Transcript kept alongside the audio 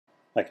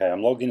Okay,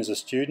 I'm logged in as a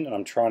student and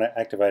I'm trying to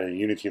activate a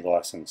Unity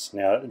license.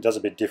 Now, it does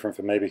a bit different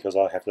for me because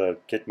I have to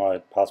get my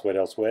password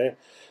elsewhere.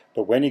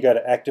 But when you go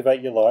to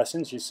activate your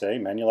license, you see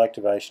manual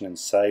activation and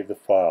save the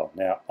file.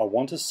 Now, I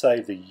want to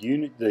save the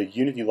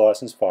Unity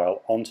license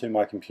file onto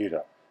my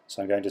computer.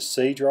 So I'm going to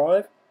C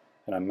drive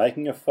and I'm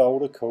making a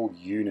folder called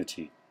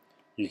Unity.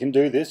 You can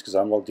do this because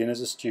I'm logged in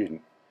as a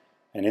student.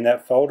 And in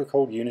that folder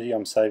called Unity,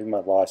 I'm saving my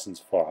license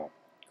file.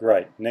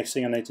 Great. Next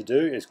thing I need to do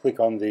is click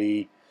on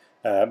the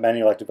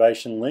manual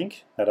activation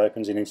link. That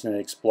opens in Internet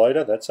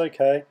Explorer. That's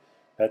okay.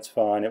 That's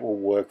fine. It will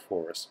work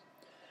for us.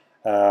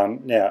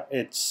 Now,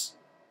 it's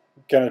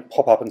going to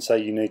pop up and say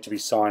you need to be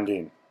signed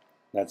in.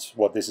 That's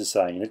what this is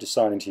saying. You need to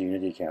sign into your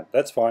Unity account.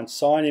 That's fine.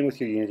 Sign in with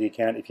your Unity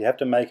account. If you have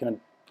to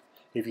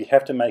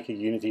make a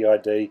Unity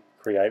ID,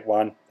 create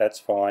one. That's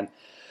fine.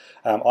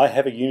 I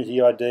have a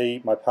Unity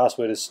ID. My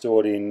password is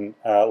stored in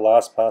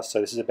LastPass, so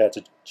this is about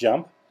to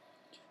jump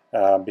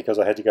because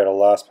I had to go to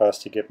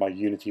LastPass to get my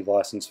Unity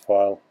license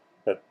file.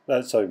 But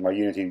so my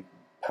Unity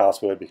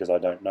password, because I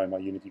don't know my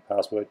Unity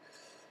password.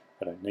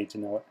 I don't need to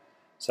know it.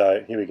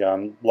 So here we go.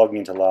 I'm logging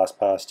into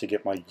LastPass to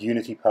get my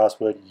Unity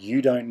password.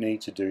 You don't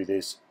need to do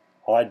this.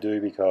 I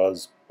do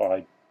because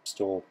I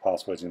store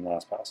passwords in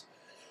LastPass.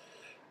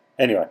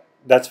 Anyway,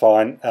 that's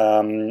fine.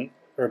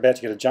 We're about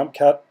to get a jump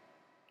cut.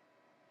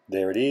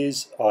 There it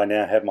is. I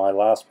now have my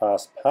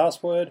LastPass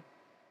password,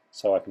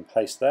 so I can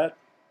paste that.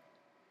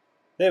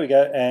 There we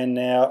go, and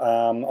now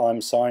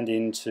I'm signed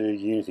into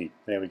Unity.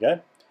 There we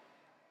go.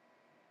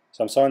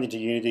 So I'm signed into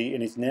Unity,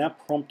 and it's now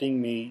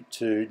prompting me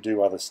to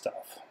do other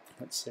stuff.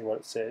 Let's see what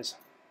it says.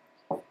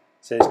 It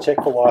says check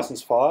for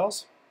license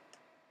files.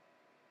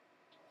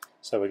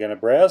 So we're going to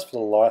browse for the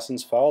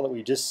license file that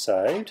we just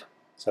saved.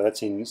 So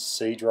that's in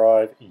C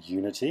drive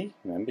Unity.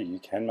 Remember, you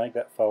can make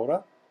that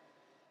folder.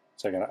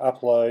 So I'm going to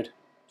upload.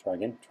 Try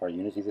again, try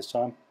Unity this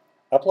time.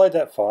 Upload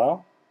that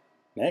file.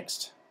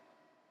 Next.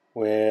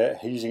 We're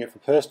using it for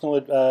personal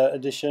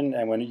edition,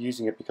 and we're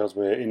using it because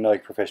we're in no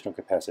professional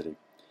capacity.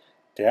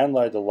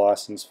 Download the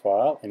license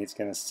file, and it's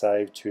going to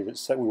save to the,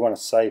 so we want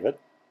to save it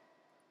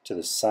to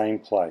the same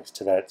place,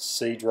 to that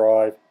C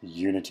drive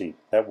Unity.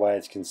 That way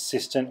it's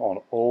consistent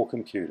on all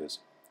computers.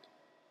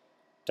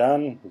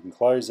 Done. We can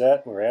close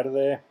that. We're out of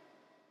there.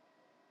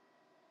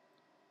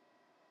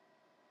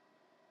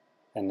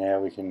 And now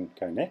we can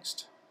go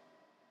next.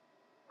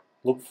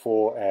 Look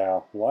for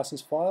our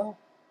license file.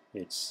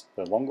 It's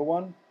the longer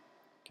one.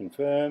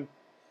 Confirm.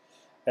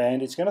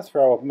 And it's going to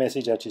throw a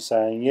message at you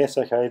saying, yes,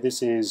 okay,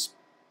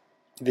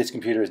 this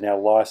computer is now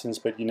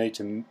licensed, but you need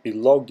to be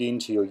logged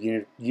into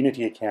your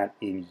Unity account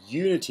in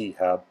Unity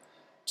Hub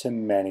to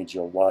manage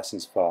your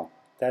license file.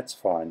 That's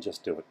fine,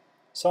 just do it.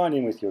 Sign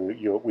in with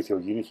your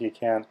Unity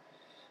account.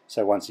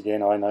 So once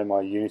again, I know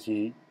my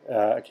Unity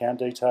account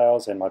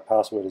details and my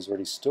password is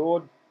already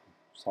stored.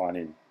 Sign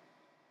in.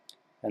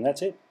 And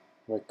that's it.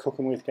 We're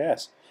cooking with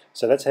gas.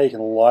 So that's how you can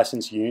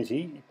license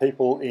Unity.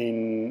 People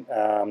in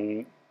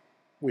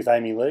with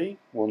Amy Lee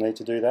will need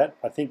to do that.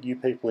 I think you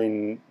people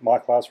in my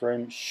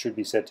classroom should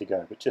be set to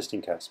go, but just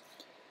in case.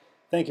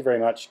 Thank you very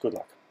much. Good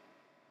luck.